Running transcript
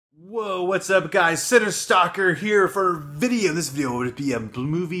Whoa, what's up guys? Cinestalker here for a video. This video would be a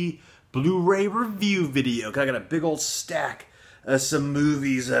movie Blu-ray review video. I got a big old stack of some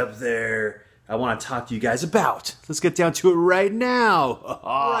movies up there I want to talk to you guys about. Let's get down to it right now.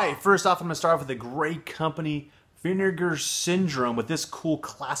 Alright, first off I'm going to start off with a great company, Vinegar Syndrome, with this cool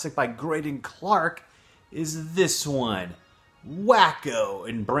classic by Graydon Clark is this one. Wacko,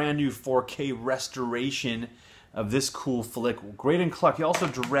 in brand new 4K restoration of this cool flick. Graydon Clark, he also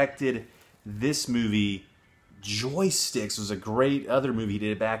directed this movie, Joysticks. It was a great other movie he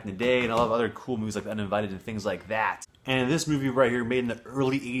did back in the day, and a lot of other cool movies like Uninvited and things like that. And this movie right here, made in the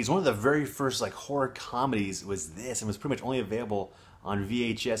early 80s, one of the very first like horror comedies was this, and was pretty much only available on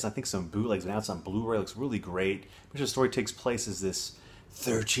VHS. I think some bootlegs, but now it's on Blu-ray. Looks really great. Which the story takes place is this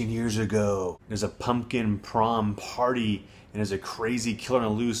 13 years ago. There's a pumpkin prom party, and there's a crazy killer on the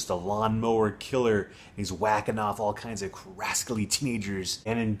loose, the lawnmower killer. And he's whacking off all kinds of rascally teenagers.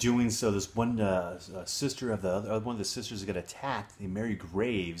 And in doing so, this one sister of one of the sisters got attacked, named Mary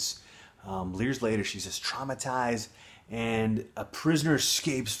Graves. Years later, she's just traumatized, and a prisoner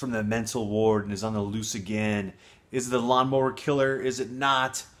escapes from the mental ward and is on the loose again. Is it the lawnmower killer? Is it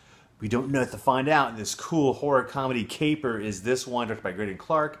not? We don't know to find out. And this cool horror comedy caper is this one, directed by Graydon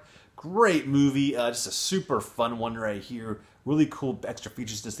Clark. Great movie, just a super fun one right here. Really cool extra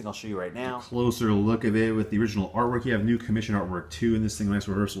features to this thing I'll show you right now. Closer look of it with the original artwork. You have new commission artwork too in this thing, nice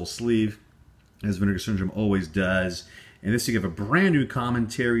reversible sleeve, as Vinegar Syndrome always does. And this you have a brand new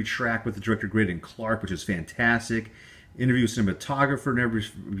commentary track with the director Graydon Clark, which is fantastic. Interview with cinematographer, never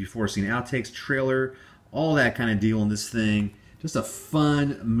before seen outtakes, trailer, all that kind of deal in this thing. Just a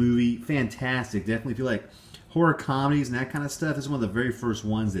fun movie, fantastic. Definitely feel like horror comedies and that kind of stuff. This is one of the very first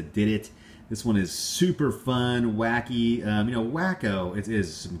ones that did it. This one is super fun, wacky, you know, wacko.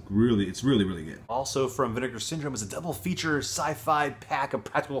 It's really good. Also from Vinegar Syndrome is a double feature sci-fi pack of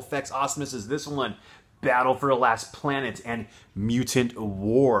practical effects awesomeness is this one, Battle for the Last Planet and Mutant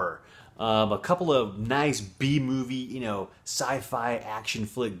War. A couple of nice B-movie, you know, sci-fi action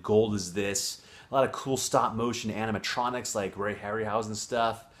flick gold is this. A lot of cool stop motion animatronics like Ray Harryhausen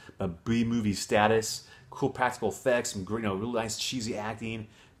stuff, but B-movie status. Cool practical effects, some great, you know, really nice cheesy acting.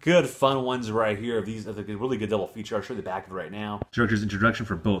 Good fun ones right here of these, of the really good double feature. I'll show you the back of it right now. Director's introduction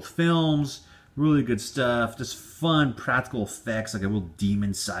for both films. Really good stuff. Just fun practical effects, like a real demon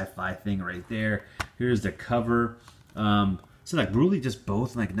sci-fi thing right there. Here's the cover. So like really just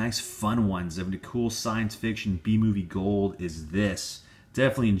both like nice fun ones of the cool science fiction B-movie gold is this.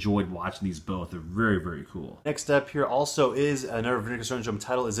 Definitely enjoyed watching these both. They're very cool. Next up here also is another Vinegar Syndrome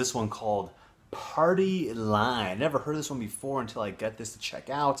title. Is this one called Party Line. Never heard of this one before until I got this to check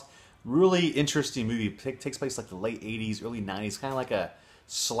out. Really interesting movie. It takes place like the late 80s, early 90s, kind of like a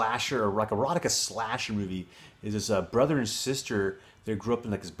slasher, or like a erotica slasher movie. Is this a brother and sister? They grew up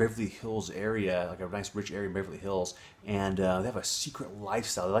in like this Beverly Hills area, like a nice rich area in Beverly Hills, and they have a secret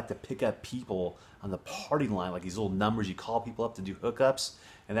lifestyle. They like to pick up people on the party line, like these little numbers. You call people up to do hookups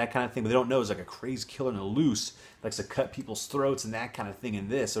and that kind of thing, but they don't know it's like a crazy killer on the loose likes to cut people's throats and that kind of thing in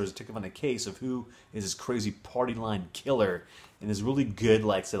this. So there's a tick on the case of who is this crazy party line killer. And this really good,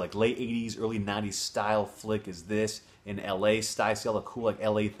 like say like late 80s, early 90s style flick is this in LA style. See all the cool like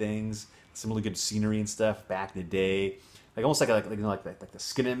LA things, some really good scenery and stuff back in the day. Like almost like you know, like the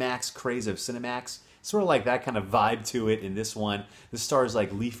Skinemax craze of Cinemax. Sort of like that kind of vibe to it in this one. This stars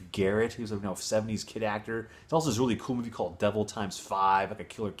like Leif Garrett, who's a 70s kid actor. It's also this really cool movie called Devil Times 5, like a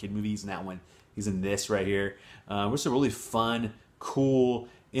killer kid movie. He's in that one. He's in this right here. What's a really fun, cool,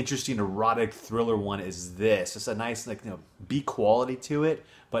 interesting, erotic thriller one is this. It's a nice, like, you know, B quality to it,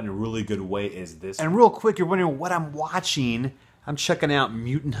 but in a really good way is this. And real quick, you're wondering what I'm watching. I'm checking out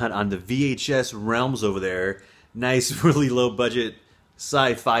Mutant Hunt on the VHS realms over there. Nice, really low budget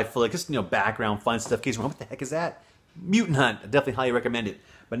sci-fi flick, just, you know, background fun stuff. In case you're wondering, what the heck is that? Mutant Hunt. I definitely highly recommend it.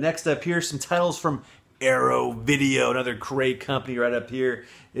 But next up here, some titles from Arrow Video, another great company right up here,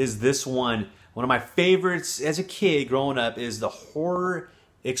 is this one. One of my favorites as a kid growing up is The Horror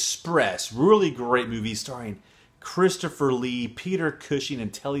Express. Really great movie starring Christopher Lee, Peter Cushing,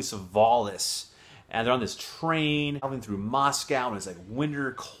 and Telly Savalas. And they're on this train traveling through Moscow, and it's like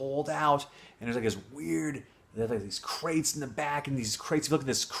winter, cold out, and there's like this weird, there's like these crates in the back, and these crates, if you look at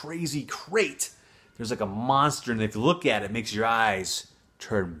this crazy crate, there's like a monster, and if you look at it, it makes your eyes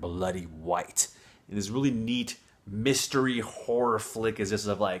turn bloody white. And this really neat mystery horror flick is this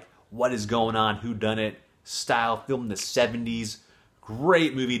of like, what is going on, who done it, style, filmed in the 70s.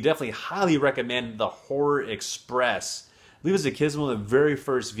 Great movie, definitely highly recommend The Horror Express. I believe as a kid, one of the very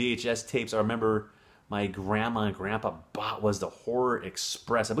first VHS tapes I remember my grandma and grandpa bought was The Horror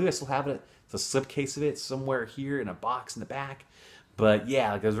Express. I believe I still have it, the slipcase of it somewhere here in a box in the back. But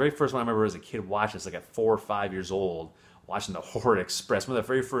yeah, like the very first one I remember as a kid watching, it's like at 4 or 5 years old, watching the Horror Express. One of the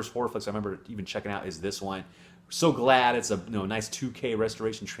very first horror flicks I remember even checking out is this one. So glad it's a nice 2K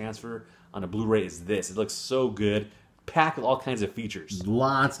restoration transfer on a Blu-ray is this. It looks so good. Packed with all kinds of features.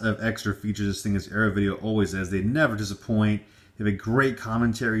 Lots of extra features. This thing is Arrow Video always does. They never disappoint. They have a great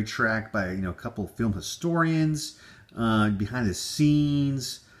commentary track by a couple of film historians, behind the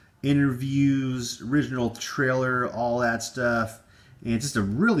scenes, interviews, original trailer, all that stuff. And just a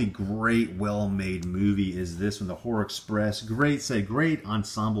really great, well-made movie is this one, The Horror Express. Great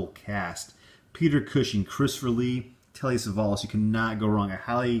ensemble cast. Peter Cushing, Christopher Lee, Telly Savalas. You cannot go wrong.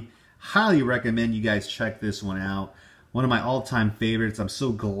 I highly recommend you guys check this one out. One of my all-time favorites. I'm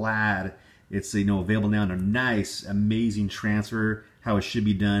so glad it's available now in a nice, amazing transfer, how it should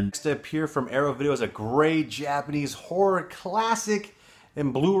be done. Next up here from Arrow Video is a great Japanese horror classic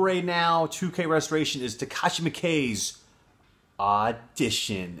in Blu-ray now. 2K restoration is Takashi Miike's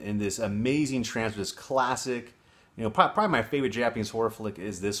Audition. And this amazing transfer, this classic. Probably my favorite Japanese horror flick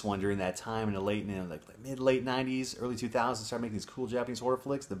is this one during that time in the mid-late 90s, early 2000s. Started making these cool Japanese horror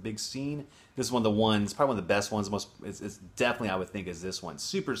flicks, The Big Scene. This is one of the ones, probably one of the best ones. It's definitely, I would think, is this one.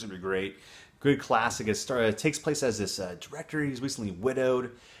 Super, super great. Good classic. It takes place as this director. He's recently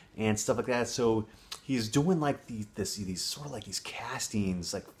widowed and stuff like that. So he's doing like these sort of like these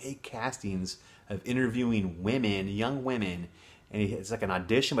castings, like fake castings of interviewing women, young women. And it's like an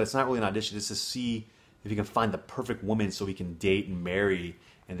audition, but it's not really an audition. It's to see if he can find the perfect woman so he can date and marry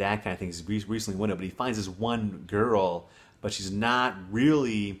and that kind of thing. He's recently widowed, but he finds this one girl, but she's not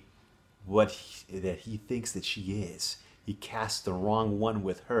really what he thinks that she is. He casts the wrong one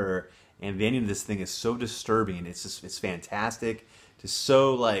with her, and the ending of this thing is so disturbing. It's fantastic. Just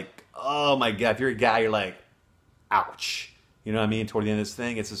so like, oh my God, if you're a guy, you're like, ouch. You know what I mean? Toward the end of this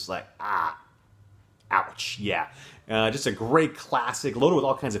thing, it's just like, ouch. Yeah. Just a great classic, loaded with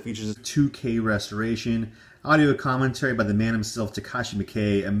all kinds of features. 2K restoration, audio commentary by the man himself, Takashi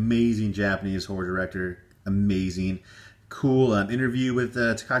Miike, amazing Japanese horror director, amazing. Cool interview with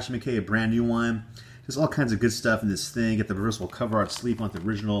Takashi Miike, a brand new one. Just all kinds of good stuff in this thing. Get the reversible cover art, sleep on the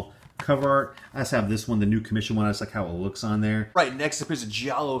original cover art. I just have this one, the new commission one. I just like how it looks on there. Right, next up is a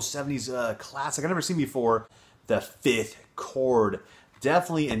Giallo 70s classic I've never seen before, The Fifth Chord.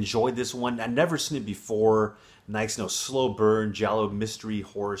 Definitely enjoyed this one. I've never seen it before. Nice, slow burn, Giallo mystery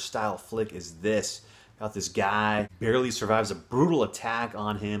horror style flick is this. About this guy barely survives a brutal attack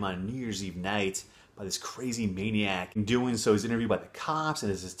on him on New Year's Eve night by this crazy maniac. In doing so, he's interviewed by the cops,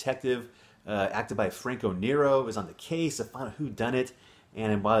 and his detective, acted by Franco Nero, is on the case to find out who done it.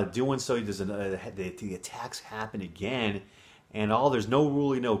 And while doing so, the attacks happen again, and there's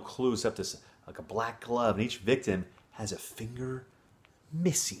really no clue except this like a black glove, and each victim has a finger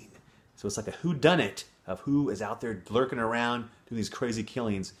missing. So it's like a whodunit of who is out there lurking around doing these crazy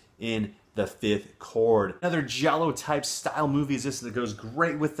killings in The Fifth Chord. Another Giallo type style movie is this that goes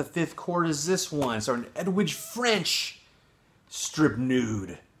great with The Fifth Chord is this one. Starring Edwidge French, Strip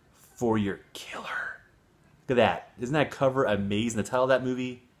Nude for Your Killer. Look at that. Isn't that cover amazing? The title of that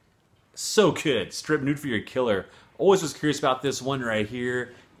movie, so good. Strip Nude for Your Killer. Always was curious about this one right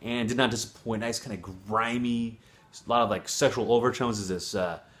here and did not disappoint. Nice kind of grimy, a lot of like sexual overtones. Is this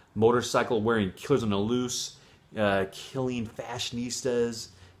motorcycle wearing killers on the loose, killing fashionistas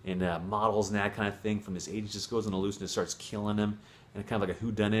and models and that kind of thing from his age. Just goes on the loose and just starts killing them. And kind of like a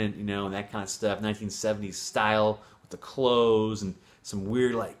whodunit, and that kind of stuff. 1970s style with the clothes and some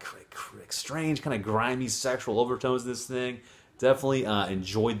weird, like strange kind of grimy sexual overtones in this thing. Definitely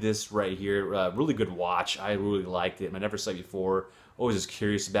enjoyed this right here. Really good watch. I really liked it. I never saw it before. Always was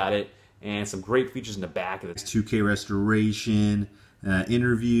curious about it. And some great features in the back of this. 2K restoration,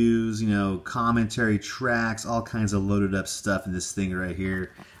 interviews, commentary tracks, all kinds of loaded up stuff in this thing right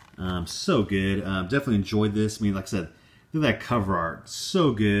here. So good. Definitely enjoyed this. I mean, like I said, look at that cover art.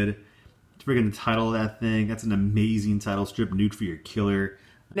 So good. Friggin' the title of that thing. That's an amazing title. Strip Nude for Your Killer.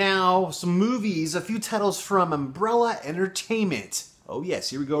 Now, some movies. A few titles from Umbrella Entertainment. Oh yes,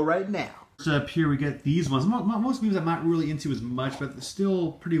 here we go right now. Up here we get these ones. Most movies I'm not really into as much, but they're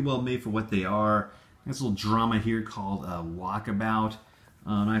still pretty well made for what they are. Nice little drama here called Walkabout.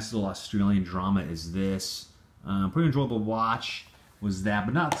 Nice little Australian drama is this. Pretty enjoyable watch was that,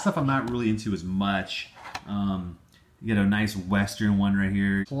 but not stuff I'm not really into as much. You get a nice Western one right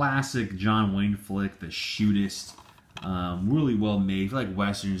here. Classic John Wayne flick, The Shootist. Really well made. If you like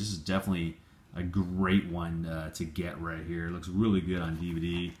Westerns, this is definitely a great one to get right here. It looks really good on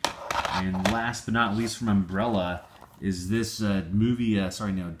DVD. And last but not least from Umbrella is this movie,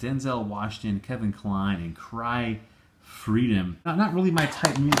 Denzel Washington, Kevin Kline, and Cry Freedom. Not really my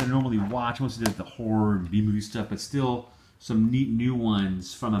type of movie that I normally watch. Mostly the horror and B-movie stuff, but still some neat new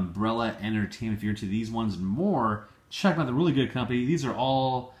ones from Umbrella Entertainment. If you're into these ones and more, check them out. They're a really good company. These are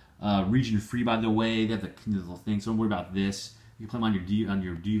all region free, by the way. They have the little thing, so don't worry about this. You can play them on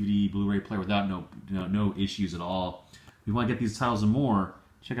your DVD, Blu-ray player without no issues at all. If you want to get these titles and more,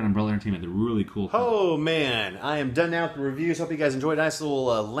 check out Umbrella Entertainment. They're really cool. Oh man, I am done now with the reviews. Hope you guys enjoyed. Nice little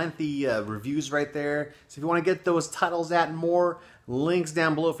lengthy reviews right there. So if you want to get those titles, that and more, links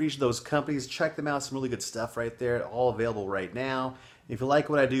down below for each of those companies. Check them out. Some really good stuff right there. All available right now. If you like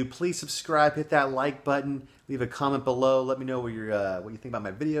what I do, please subscribe. Hit that like button. Leave a comment below. Let me know what you think about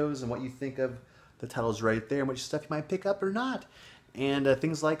my videos and what you think of the titles right there and what stuff you might pick up or not, and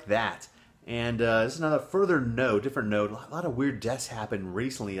things like that. And this is another different note. A lot of weird deaths happened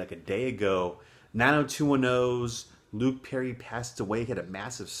recently, like a day ago. 90210's Luke Perry passed away. He had a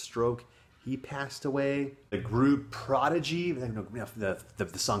massive stroke. He passed away. The group Prodigy, the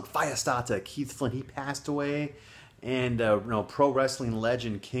song Firestarter, Keith Flint, he passed away. And pro wrestling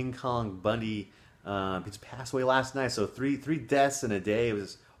legend King Kong Bundy, he's passed away last night. So three deaths in a day. It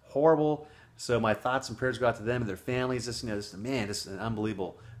was horrible. So my thoughts and prayers go out to them and their families. Just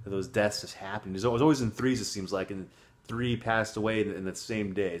unbelievable that those deaths just happened. It was always in threes, it seems like, and 3 passed away in the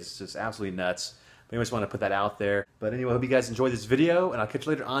same day. It's just absolutely nuts. But anyways, I want to put that out there. But anyway, I hope you guys enjoyed this video, and I'll catch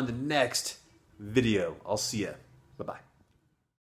you later on the next video. I'll see ya. Bye-bye.